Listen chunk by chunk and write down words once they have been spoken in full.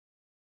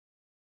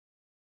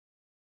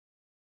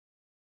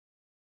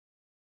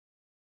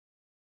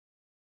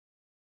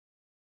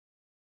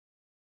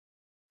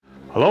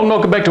Hello and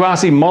welcome back to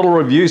RC Model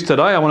Reviews.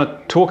 Today I want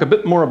to talk a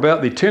bit more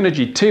about the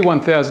Turnigy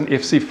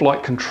T1000FC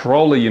flight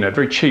controller unit.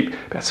 Very cheap,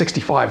 about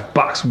 65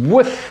 bucks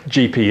with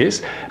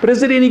GPS. But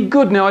is it any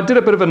good? Now I did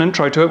a bit of an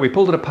intro to it. We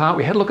pulled it apart,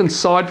 we had a look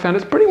inside, found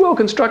it's pretty well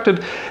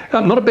constructed.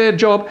 Not a bad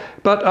job,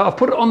 but I've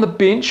put it on the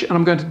bench and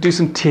I'm going to do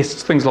some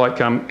tests. Things like,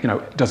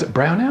 does it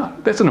brown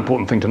out? That's an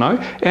important thing to know.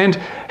 And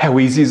how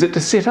easy is it to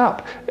set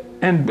up?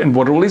 And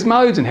what are all these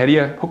modes? And how do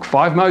you hook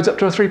 5 modes up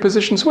to a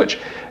 3-position switch?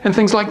 And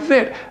things like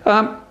that.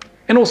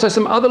 And also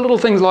some other little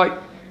things like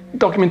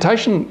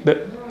documentation that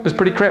is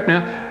pretty crap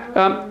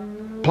now.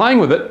 Playing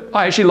with it,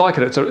 I actually like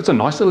it. It's a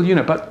nice little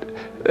unit, but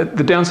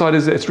the downside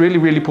is that it's really,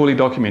 really poorly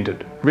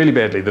documented, really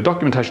badly. The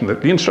documentation,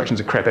 the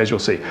instructions are crap, as you'll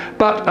see.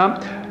 But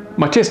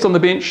my tests on the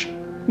bench,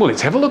 well,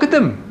 let's have a look at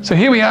them. So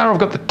here we are. I've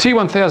got the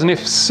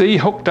T1000FC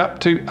hooked up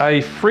to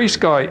a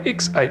FreeSky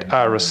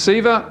X8R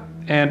receiver.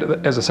 And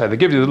as I say, they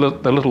give you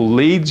the little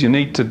leads you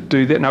need to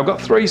do that. Now I've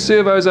got 3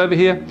 servos over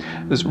here.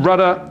 There's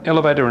rudder,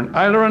 elevator, and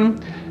aileron.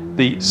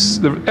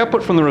 The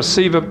output from the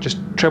receiver just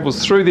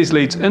travels through these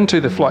leads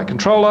into the flight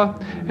controller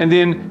and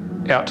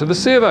then out to the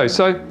servo.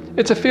 So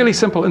it's a fairly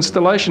simple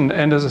installation,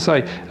 and as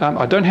I say,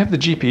 I don't have the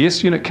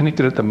GPS unit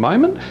connected at the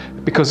moment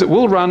because it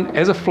will run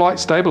as a flight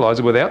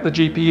stabilizer without the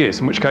GPS,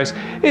 in which case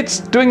it's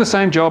doing the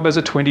same job as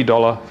a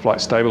 $20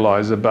 flight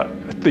stabilizer, but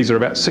these are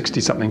about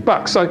 60 something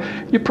bucks. So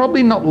you're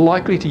probably not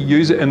likely to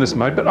use it in this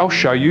mode, but I'll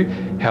show you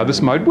how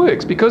this mode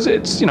works, because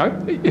it's,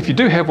 if you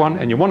do have one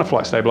and you want a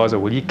flight stabilizer,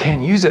 well, you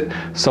can use it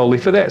solely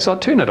for that. So I'll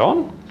turn it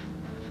on,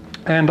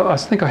 and I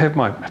think I have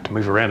to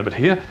move around a bit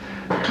here.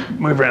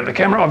 Move around the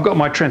camera. I've got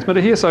my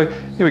transmitter here, so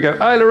here we go.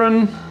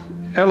 Aileron,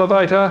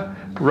 elevator,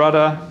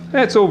 rudder.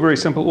 That's all very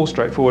simple, all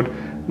straightforward,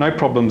 no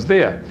problems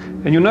there.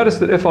 And you'll notice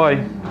that if I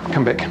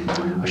come back,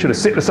 I should have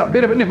set this up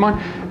better, but never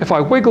mind. If I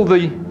wiggle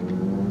the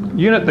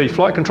unit, the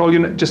flight control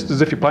unit, just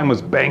as if your plane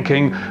was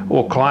banking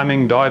or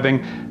climbing,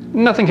 diving,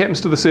 nothing happens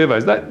to the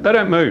servos. They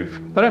don't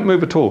move. They don't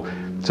move at all.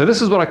 So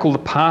this is what I call the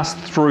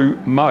pass-through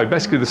mode.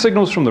 Basically, the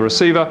signals from the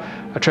receiver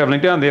are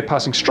traveling down there,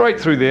 passing straight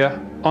through there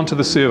onto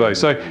the servo.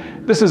 So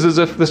this is as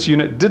if this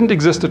unit didn't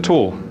exist at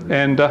all.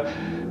 And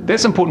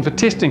that's important for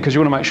testing, because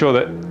you want to make sure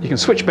that you can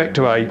switch back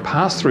to a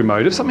pass-through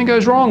mode if something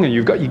goes wrong and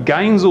you've got your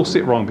gains all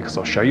set wrong, because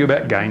I'll show you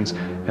about gains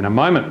in a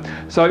moment.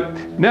 So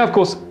now, of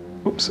course,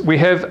 we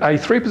have a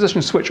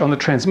 3-position switch on the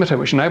transmitter,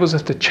 which enables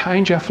us to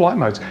change our flight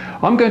modes.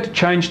 I'm going to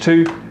change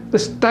to the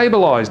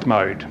stabilized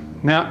mode.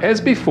 Now, as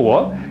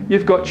before,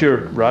 you've got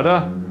your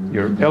rudder,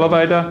 your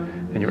elevator,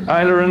 and your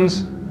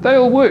ailerons. They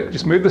all work.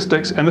 Just move the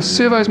sticks and the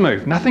servos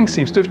move. Nothing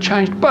seems to have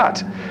changed.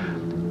 But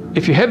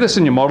if you have this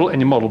in your model and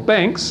your model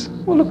banks,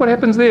 well, look what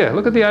happens there.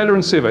 Look at the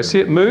aileron servo. See,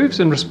 it moves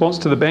in response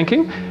to the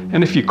banking.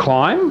 And if you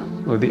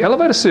climb, well, the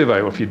elevator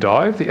servo, or if you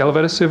dive, the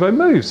elevator servo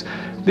moves.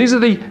 These are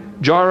the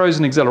gyros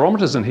and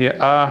accelerometers in here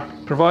are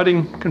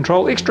providing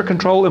extra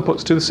control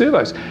inputs to the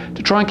servos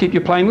to try and keep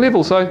your plane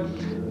level. So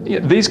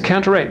these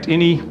counteract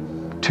any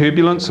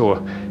turbulence or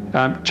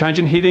change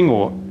in heading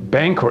or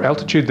bank or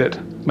altitude that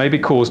may be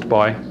caused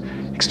by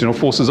external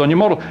forces on your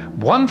model.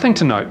 One thing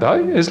to note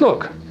though is,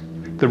 look,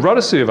 the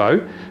rudder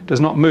servo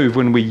does not move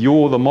when we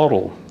yaw the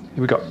model.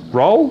 We've got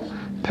roll,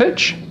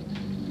 pitch,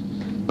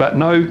 but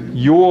no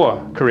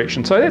yaw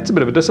correction. So that's a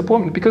bit of a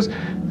disappointment, because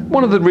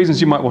one of the reasons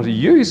you might want to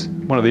use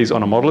one of these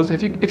on a model is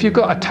if you've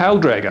got a tail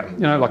dragger,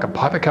 like a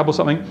Piper Cub or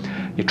something,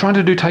 you're trying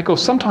to do takeoffs.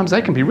 Sometimes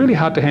they can be really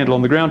hard to handle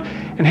on the ground,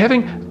 and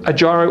having a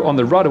gyro on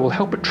the rudder will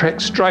help it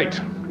track straight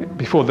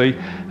before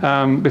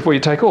you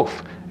take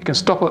off. You can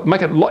stop it,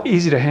 make it a lot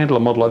easier to handle a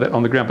model like that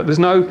on the ground, but there's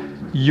no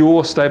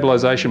yaw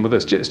stabilization with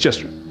this. It's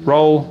just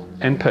roll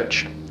and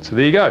pitch. So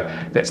there you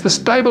go. That's the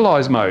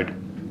stabilized mode.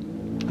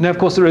 Now, of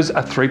course, there is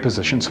a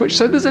 3-position switch,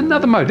 so there's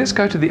another mode. Let's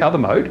go to the other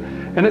mode,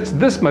 and it's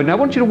this mode. Now, I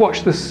want you to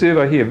watch this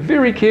servo here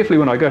very carefully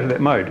when I go to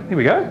that mode. Here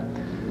we go.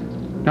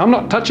 Now, I'm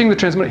not touching the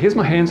transmitter. Here's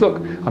my hands,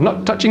 look. I'm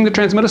not touching the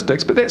transmitter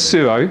sticks, but that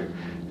servo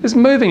is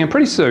moving, and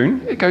pretty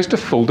soon it goes to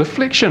full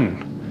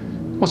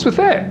deflection. What's with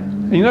that?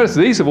 And you notice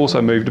these have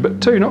also moved a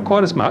bit too, not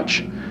quite as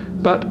much,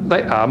 but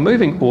they are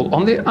moving all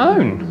on their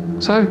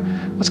own. So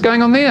what's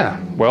going on there?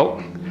 Well,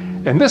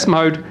 in this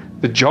mode,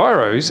 the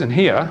gyros in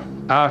here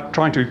are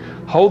trying to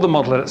hold the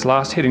model at its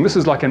last heading. This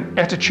is like an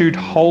attitude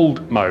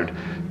hold mode.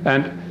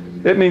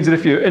 And that means that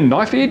if you're in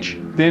knife edge,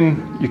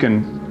 then you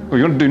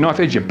want to do knife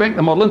edge, you bank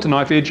the model into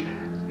knife edge,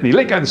 and you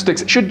let go of the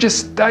sticks. It should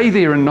just stay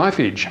there in knife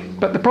edge.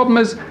 But the problem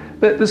is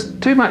that there's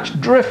too much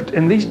drift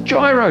in these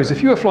gyros.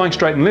 If you were flying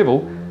straight and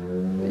level,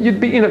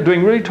 you'd end up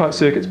doing really tight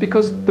circuits,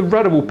 because the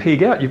rudder will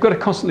peg out. You've got to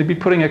constantly be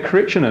putting a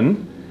correction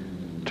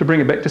in to bring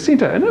it back to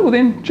center, and it will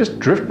then just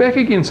drift back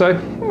again. So,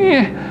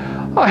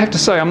 yeah, I have to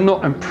say I'm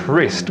not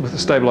impressed with the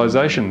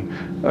stabilization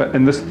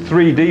in this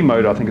 3D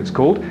mode, I think it's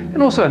called.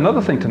 And also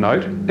another thing to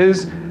note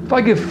is, if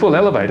I give full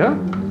elevator,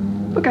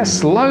 look how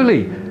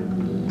slowly,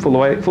 full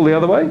the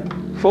other way,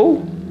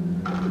 full,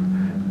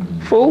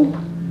 full,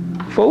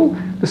 full.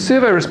 The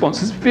servo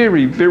response is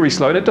very, very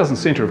slow, and it doesn't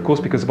center, of course,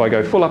 because if I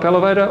go full up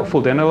elevator or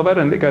full down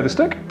elevator and let go of the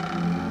stick,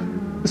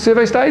 the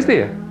servo stays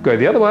there. Go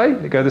the other way,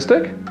 let go of the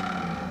stick,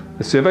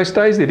 The servo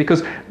stays there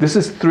because this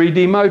is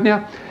 3D mode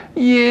now.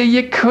 Yeah,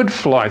 you could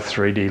fly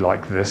 3D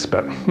like this,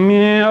 but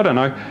yeah, I don't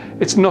know.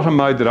 It's not a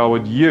mode that I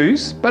would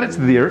use, but it's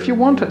there if you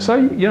want it. So,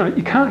 you know,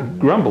 you can't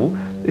grumble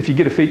if you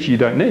get a feature you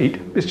don't need.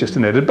 It's just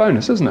an added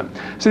bonus, isn't it?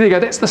 So there you go,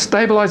 that's the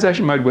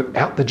stabilization mode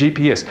without the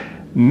GPS.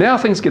 Now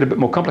things get a bit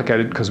more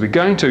complicated because we're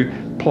going to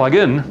plug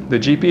in the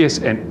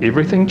GPS and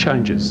everything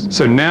changes.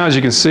 So now, as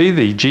you can see,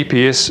 the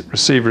GPS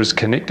receiver is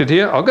connected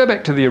here. I'll go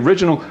back to the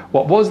original,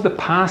 what was the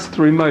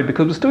pass-through mode,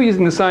 because we're still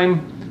using the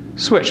same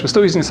switch. We're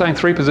still using the same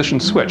 3-position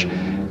switch.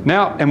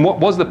 Now, and what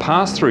was the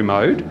pass-through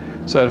mode?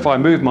 So if I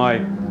move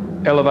my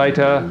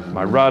elevator,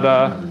 my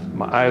rudder,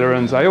 my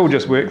ailerons, they all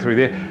just work through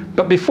there.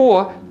 But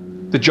before,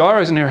 the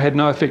gyros in here had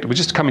no effect. It was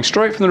just coming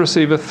straight from the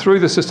receiver through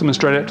the system and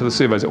straight out to the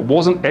servos. It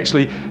wasn't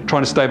actually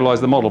trying to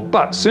stabilize the model.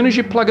 But as soon as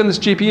you plug in this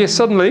GPS,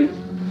 suddenly,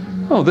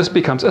 oh, this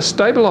becomes a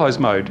stabilized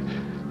mode.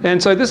 And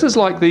so this is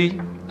like the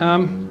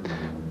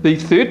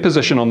third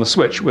position on the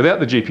switch without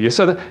the GPS.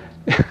 So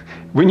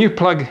when you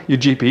plug your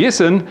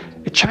GPS in,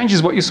 it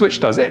changes what your switch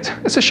does.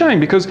 It's a shame,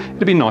 because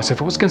it'd be nice if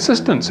it was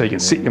consistent. So you can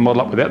set your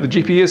model up without the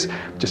GPS,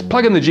 just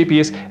plug in the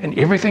GPS and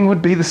everything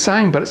would be the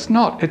same, but it's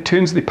not. It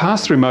turns the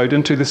pass-through mode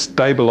into the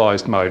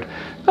stabilized mode.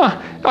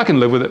 I can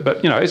live with it,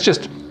 but you know, it's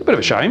just a bit of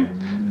a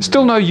shame.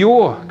 Still no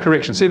yaw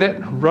correction. See that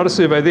rudder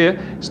servo there?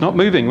 It's not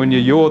moving when you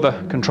yaw the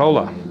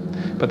controller,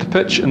 but the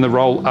pitch and the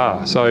roll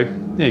are. So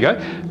there you go.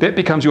 That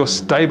becomes your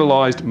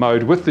stabilized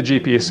mode with the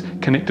GPS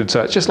connected.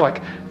 So it's just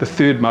like the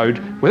third mode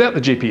without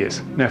the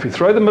GPS. Now if we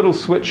throw the middle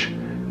switch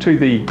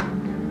to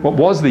what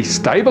was the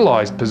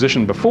stabilized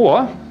position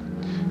before,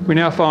 we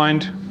now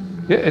find,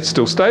 yeah, it's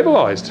still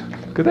stabilized.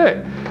 Look at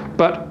that.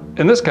 But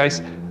in this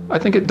case, I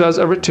think it does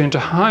a return to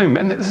home.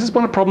 And this is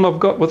one problem I've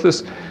got with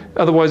this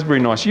otherwise very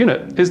nice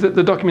unit, is that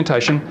the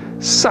documentation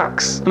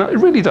sucks. And it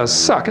really does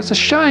suck. It's a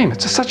shame.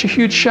 It's such a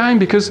huge shame,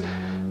 because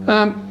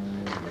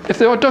if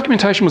the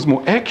documentation was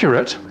more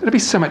accurate, it'd be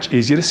so much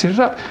easier to set it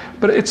up.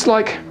 But it's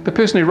like the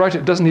person who wrote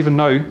it doesn't even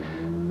know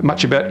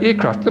much about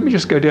aircraft. Let me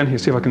just go down here,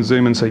 see if I can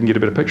zoom in so you can get a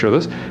better picture of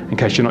this, in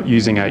case you're not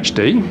using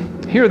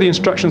HD. Here are the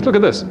instructions. Look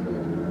at this.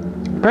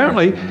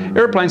 Apparently,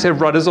 airplanes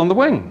have rudders on the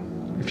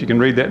wing. If you can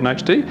read that in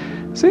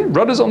HD. See,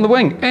 rudders on the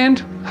wing. And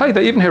hey,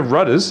 they even have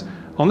rudders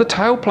on the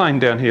tailplane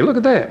down here. Look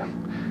at that.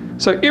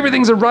 So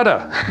everything's a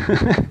rudder,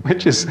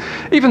 which is,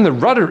 even the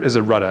rudder is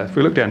a rudder. If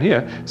we look down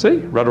here, see,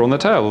 rudder on the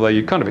tail, although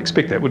you'd kind of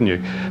expect that, wouldn't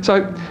you?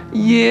 So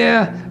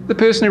yeah, the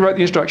person who wrote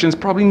the instructions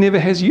probably never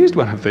has used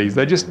one of these.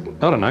 They just,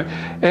 I don't know.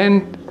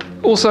 And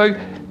also,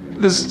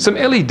 there's some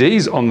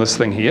LEDs on this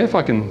thing here. If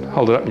I can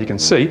hold it up and you can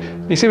see.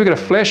 You see we've got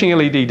a flashing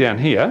LED down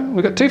here.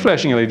 We've got two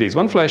flashing LEDs,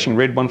 one flashing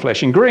red, one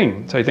flashing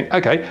green. So you think,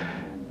 okay,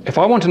 if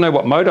I want to know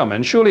what mode I'm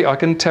in, surely I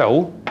can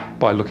tell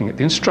by looking at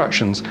the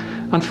instructions.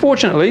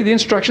 Unfortunately, the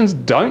instructions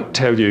don't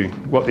tell you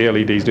what the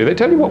LEDs do. They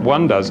tell you what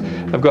one does.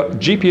 They've got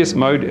GPS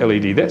mode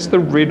LED, that's the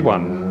red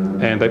one,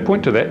 and they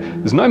point to that.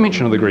 There's no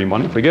mention of the green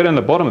one. If we go down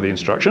the bottom of the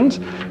instructions,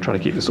 try to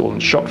keep this all in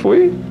shot for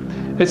you,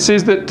 it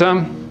says that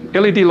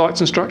LED lights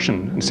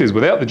instruction. It says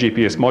without the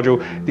GPS module,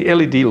 the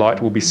LED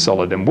light will be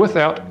solid, and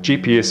without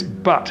GPS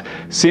but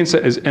sensor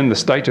is in the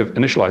state of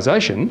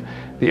initialization,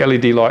 the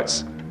LED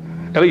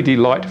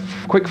light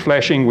quick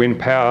flashing when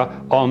power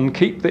on,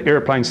 keep the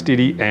airplane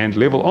steady and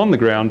level on the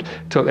ground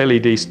till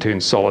LEDs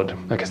turn solid.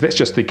 Okay, so that's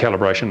just the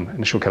calibration,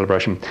 initial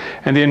calibration.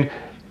 And then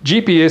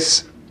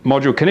GPS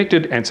module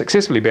connected and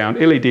successfully bound,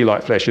 LED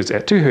light flashes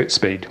at 2 Hz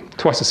speed,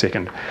 twice a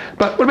second.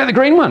 But what about the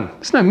green one?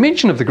 There's no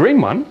mention of the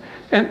green one,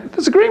 and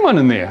there's a green one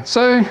in there.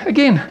 So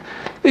again,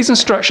 these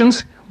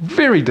instructions,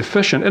 very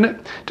deficient, and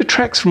it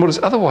detracts from what is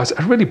otherwise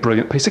a really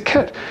brilliant piece of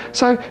kit.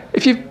 So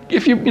if you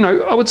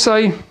know, I would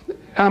say,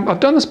 I've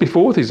done this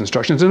before with these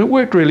instructions and it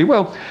worked really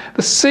well.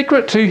 The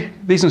secret to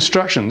these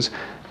instructions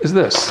is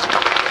this.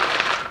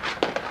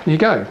 There you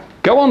go.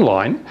 Go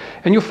online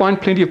and you'll find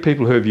plenty of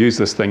people who have used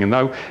this thing, and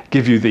they'll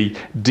give you the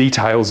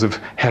details of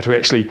how to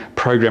actually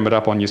program it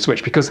up on your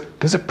switch, because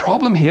there's a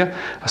problem here.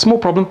 A small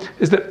problem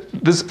is that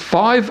there's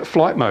 5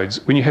 flight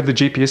modes when you have the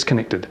GPS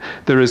connected.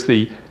 There is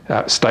the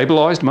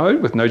stabilized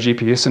mode with no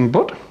GPS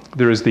input.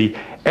 There is the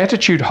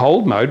attitude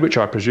hold mode, which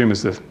I presume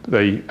is the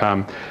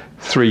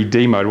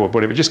 3D mode or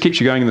whatever. It just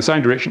keeps you going in the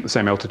same direction at the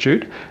same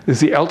altitude.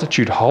 There's the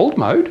altitude hold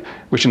mode,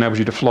 which enables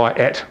you to fly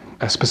at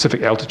a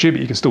specific altitude,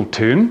 but you can still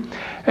turn.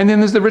 And then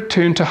there's the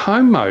return to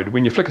home mode.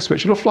 When you flick a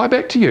switch, it'll fly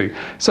back to you.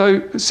 So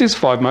it says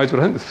 5 modes,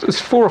 but I think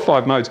it's 4 or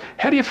 5 modes.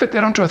 How do you fit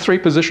that onto a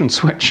 3-position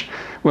switch?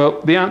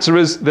 Well, the answer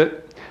is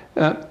that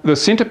the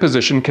center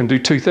position can do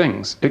 2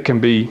 things. It can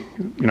be,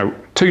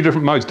 2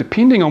 different modes,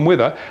 depending on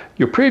whether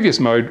your previous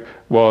mode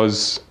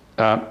was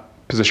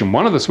position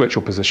 1 of the switch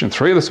or position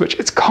 3 of the switch.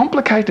 It's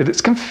complicated,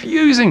 it's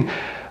confusing.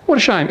 What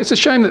a shame. It's a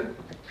shame that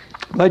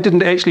they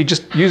didn't actually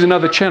just use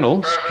another channel.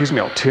 Excuse me,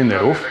 I'll turn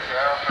that off.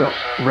 The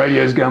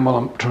radio's going while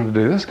I'm trying to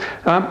do this.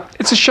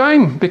 It's a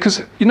shame,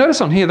 because you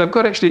notice on here they've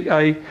got actually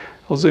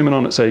I'll zoom in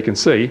on it so you can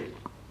see,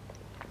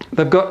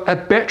 they've got a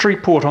battery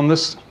port on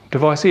this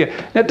device here.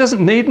 Now it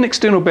doesn't need an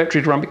external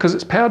battery to run because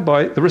it's powered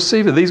by the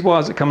receiver. These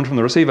wires that come in from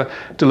the receiver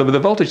deliver the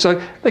voltage.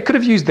 So they could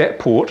have used that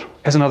port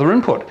as another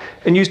input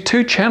and used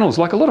 2 channels,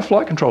 like a lot of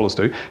flight controllers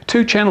do,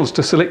 2 channels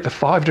to select the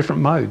 5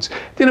 different modes.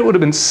 Then it would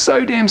have been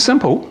so damn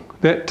simple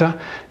that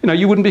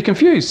you wouldn't be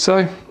confused.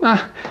 So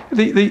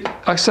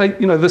I say,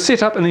 the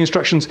setup and the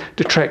instructions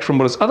detract from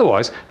what is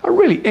otherwise a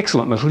really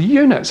excellent little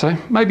unit. So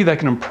maybe they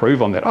can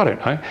improve on that. I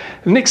don't know.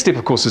 The next step,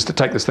 of course, is to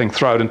take this thing,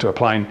 throw it into a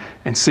plane,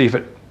 and see if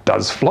it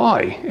does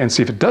fly, and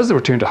see if it does the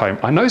return to home.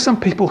 I know some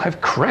people have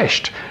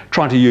crashed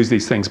trying to use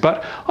these things,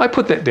 but I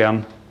put that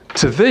down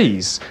to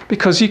these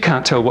because you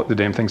can't tell what the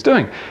damn thing's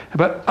doing.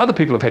 But other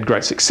people have had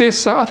great success,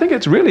 so I think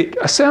it's really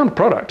a sound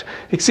product,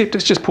 except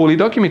it's just poorly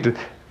documented.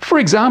 For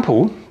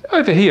example,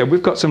 over here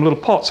we've got some little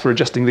pots for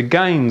adjusting the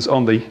gains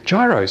on the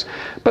gyros,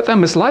 but they're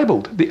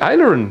mislabeled. The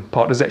aileron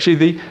pot is actually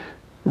the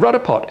rudder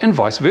pot and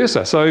vice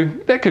versa, so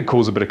that could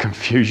cause a bit of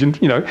confusion,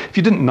 if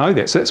you didn't know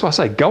that. So that's why I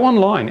say go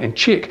online and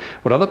check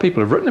what other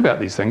people have written about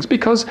these things,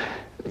 because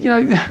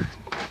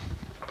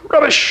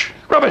rubbish.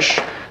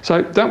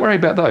 So don't worry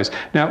about those.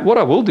 Now what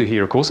I will do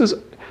here, of course, is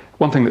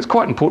one thing that's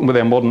quite important with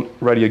our modern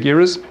radio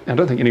gear is, and I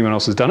don't think anyone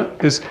else has done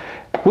it, is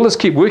will this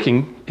keep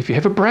working if you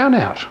have a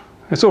brownout?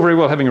 It's all very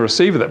well having a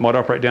receiver that might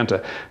operate down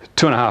to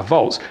 2.5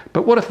 volts,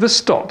 but what if this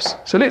stops?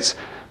 So let's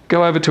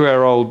go over to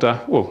our old,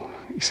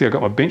 you see I've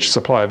got my bench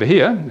supply over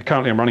here.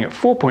 Currently I'm running at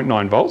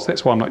 4.9 volts.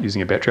 That's why I'm not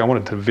using a battery. I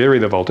wanted to vary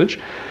the voltage.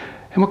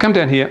 And we'll come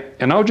down here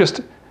and I'll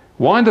just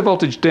wind the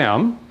voltage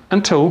down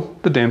until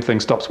the damn thing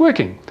stops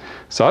working.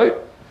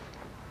 So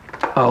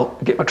I'll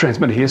get my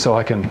transmitter here so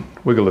I can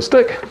wiggle the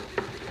stick.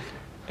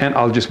 And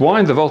I'll just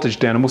wind the voltage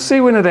down and we'll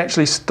see when it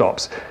actually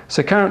stops.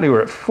 So currently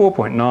we're at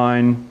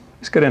 4.9.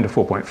 Let's go down to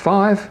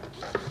 4.5.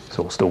 It's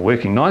all still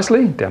working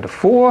nicely. Down to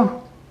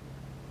 4.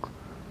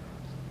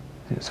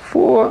 There's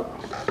 4.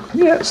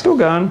 Yeah, it's still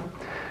going.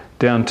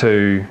 Down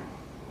to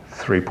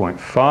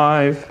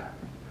 3.5.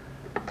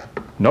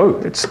 No,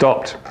 it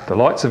stopped. The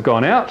lights have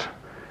gone out.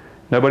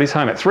 Nobody's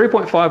home at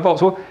 3.5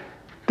 volts. Well,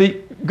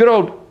 the good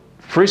old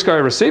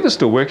FreeSky receiver is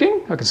still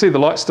working. I can see the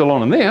light's still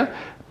on in there,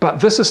 but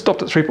this has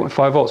stopped at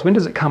 3.5 volts. When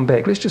does it come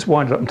back? Let's just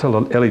wind it up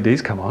until the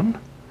LEDs come on.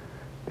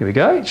 There we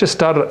go. It just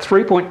started at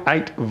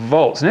 3.8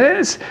 volts.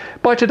 Now,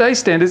 by today's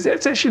standards,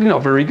 it's actually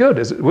not very good.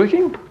 Is it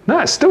working? No,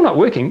 it's still not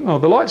working. Oh,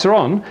 the lights are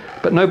on,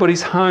 but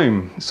nobody's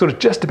home. It's sort of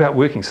just about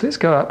working. So let's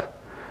go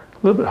up a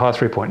little bit higher,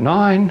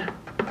 3.9.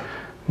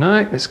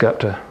 No, let's go up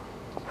to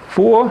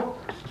 4.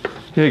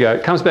 Here we go.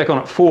 It comes back on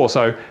at 4.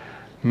 So,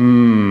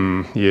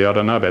 yeah, I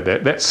don't know about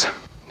that.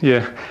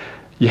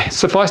 Yeah,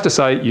 suffice to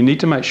say, you need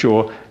to make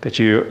sure that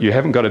you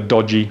haven't got a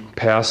dodgy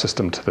power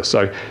system to this.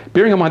 So,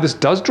 bearing in mind this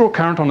does draw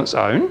current on its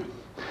own,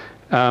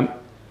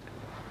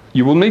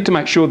 you will need to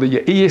make sure that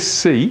your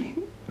ESC,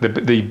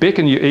 the BEC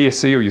in your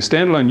ESC or your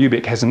standalone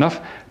UBEC has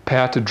enough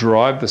power to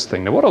drive this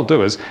thing. Now what I'll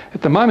do is,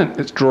 at the moment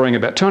it's drawing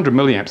about 200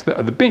 milliamps.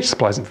 The bench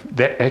supply isn't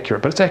that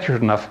accurate, but it's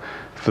accurate enough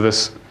for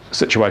this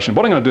situation.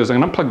 What I'm going to do is I'm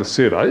going to unplug the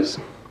servos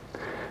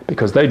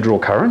because they draw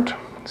current.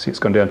 See, it's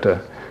gone down to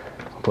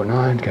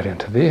 1.9, go down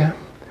to there.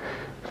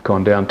 It's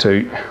gone down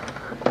to,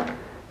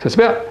 so it's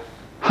about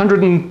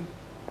 100 and,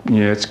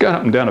 yeah, it's going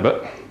up and down a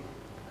bit.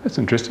 That's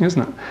interesting,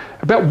 isn't it?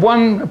 About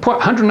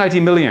 180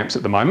 milliamps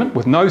at the moment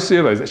with no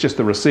servos. That's just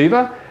the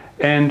receiver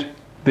and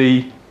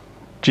the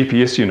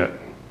GPS unit.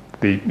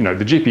 The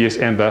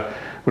GPS and the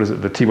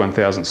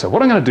T1000. So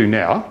what I'm going to do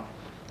now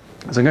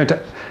is I'm going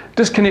to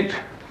disconnect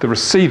the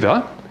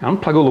receiver,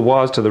 unplug all the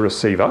wires to the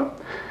receiver.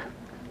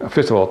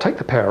 First of all, I'll take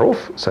the power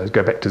off, so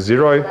go back to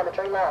 0.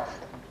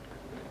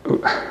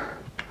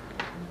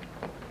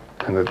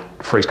 And the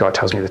FreeSky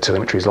tells me the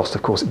telemetry is lost.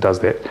 Of course it does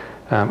that.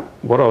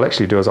 What I'll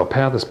actually do is I'll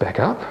power this back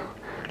up.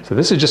 So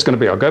this is just going to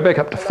be, I'll go back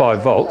up to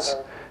 5 volts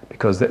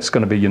because that's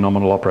going to be your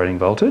nominal operating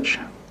voltage.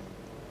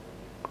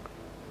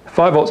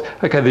 5 volts.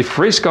 Okay, the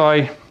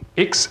FreeSky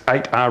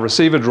X8R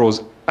receiver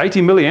draws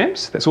 80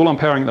 milliamps. That's all I'm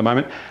powering at the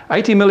moment.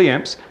 80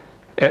 milliamps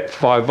at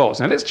 5 volts.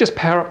 Now let's just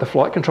power up the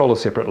flight controller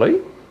separately.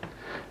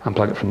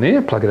 Unplug it from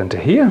there, plug it into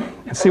here,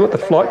 and see what the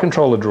flight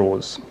controller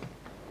draws.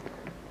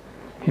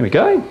 Here we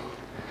go.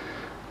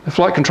 The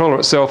flight controller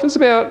itself is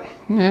about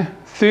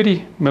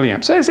 30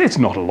 milliamps. So it's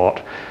not a lot.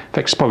 In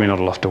fact, it's probably not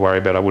a lot to worry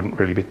about. I wouldn't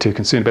really be too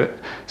concerned, but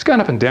it's going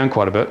up and down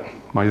quite a bit.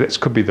 That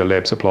could be the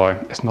lab supply.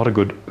 It's not a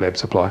good lab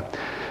supply.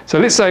 So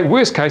let's say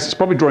worst case, it's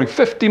probably drawing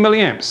 50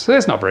 milliamps. So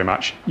that's not very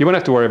much. You won't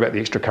have to worry about the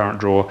extra current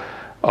draw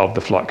of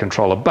the flight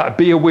controller, but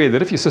be aware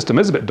that if your system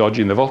is a bit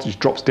dodgy and the voltage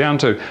drops down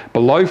to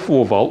below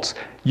 4 volts,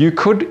 you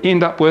could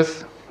end up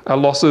with a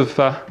loss of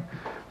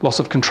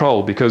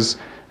control because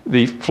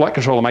the flight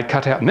controller may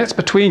cut out, and that's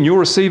between your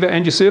receiver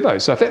and your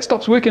servos. So if that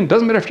stops working, it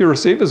doesn't matter if your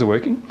receivers are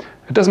working,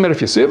 it doesn't matter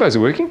if your servos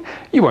are working,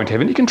 you won't have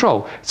any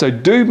control. So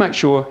do make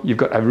sure you've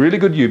got a really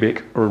good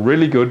UBEC or a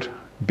really good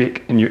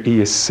BEC in your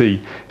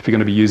ESC if you're going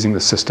to be using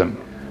the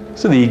system.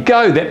 So there you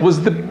go, that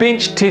was the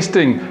bench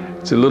testing.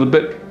 It's a little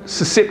bit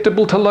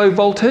susceptible to low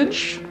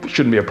voltage,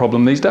 shouldn't be a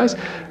problem these days,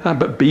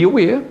 but be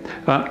aware.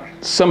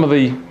 Some of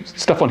the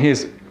stuff on here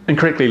is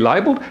incorrectly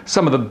labelled.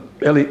 Some of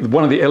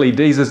one of the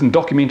LEDs isn't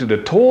documented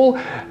at all.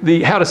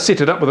 How to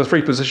set it up with a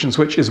 3-position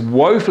switch is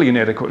woefully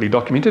inadequately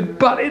documented,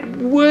 but it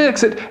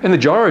works. And the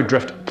gyro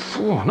drift,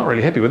 not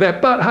really happy with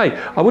that. But hey,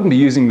 I wouldn't be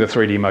using the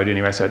 3D mode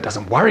anyway, so it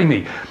doesn't worry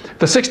me.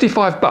 For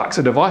 65 bucks,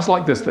 a device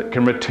like this that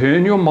can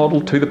return your model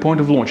to the point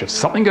of launch. If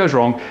something goes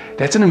wrong,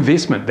 that's an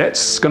investment.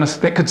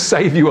 That could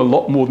save you a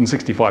lot more than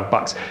 65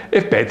 bucks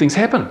if bad things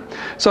happen.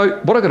 So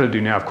what I've got to do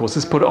now, of course,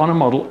 is put it on a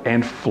model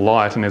and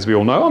fly it. And as we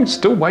all know, I'm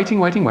still waiting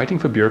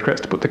for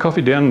bureaucrats to put the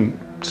coffee down,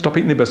 stop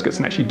eating their biscuits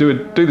and actually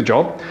do the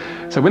job.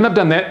 So when they've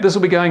done that, this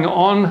will be going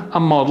on a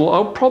model.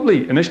 I'll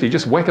probably initially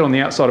just whack it on the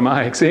outside of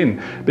my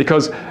AXN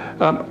because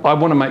I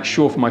want to make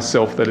sure for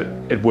myself that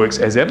it works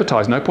as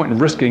advertised. No point in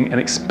risking an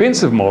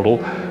expensive model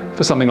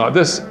for something like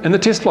this in the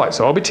test flight.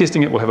 So I'll be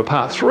testing it. We'll have a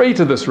part 3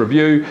 to this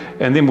review,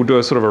 and then we'll do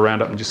a sort of a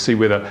roundup and just see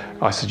whether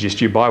I suggest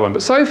you buy one.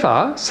 But so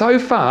far,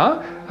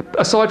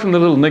 aside from the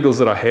little niggles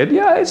that I had,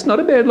 yeah, it's not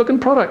a bad looking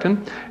product,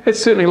 and it's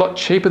certainly a lot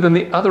cheaper than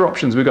the other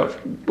options we've got,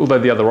 although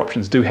the other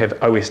options do have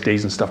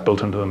OSDs and stuff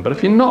built into them. But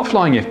if you're not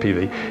flying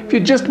FPV, if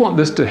you just want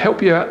this to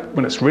help you out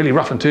when it's really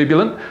rough and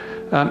turbulent,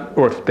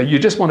 or if you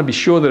just want to be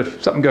sure that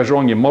if something goes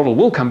wrong, your model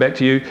will come back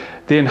to you,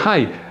 then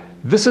hey,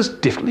 this is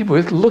definitely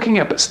worth looking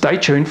at. But stay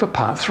tuned for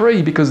part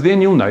 3, because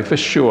then you'll know for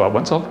sure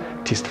once I've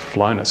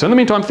flown it. So in the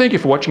meantime, thank you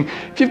for watching.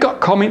 If you've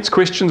got comments,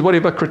 questions,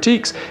 whatever,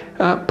 critiques,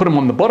 put them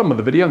on the bottom of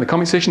the video in the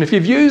comment section. If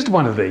you've used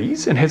one of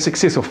these and had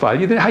success or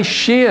failure, then hey,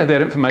 share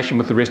that information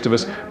with the rest of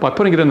us by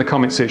putting it in the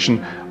comment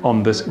section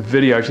on this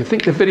video. If you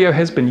think the video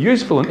has been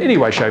useful in any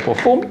way, shape or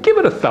form, give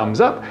it a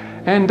thumbs up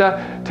and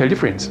tell your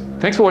friends.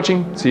 Thanks for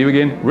watching. See you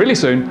again really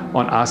soon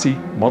on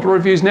RC Model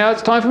Reviews. Now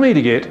it's time for me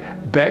to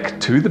get back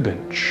to the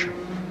bench.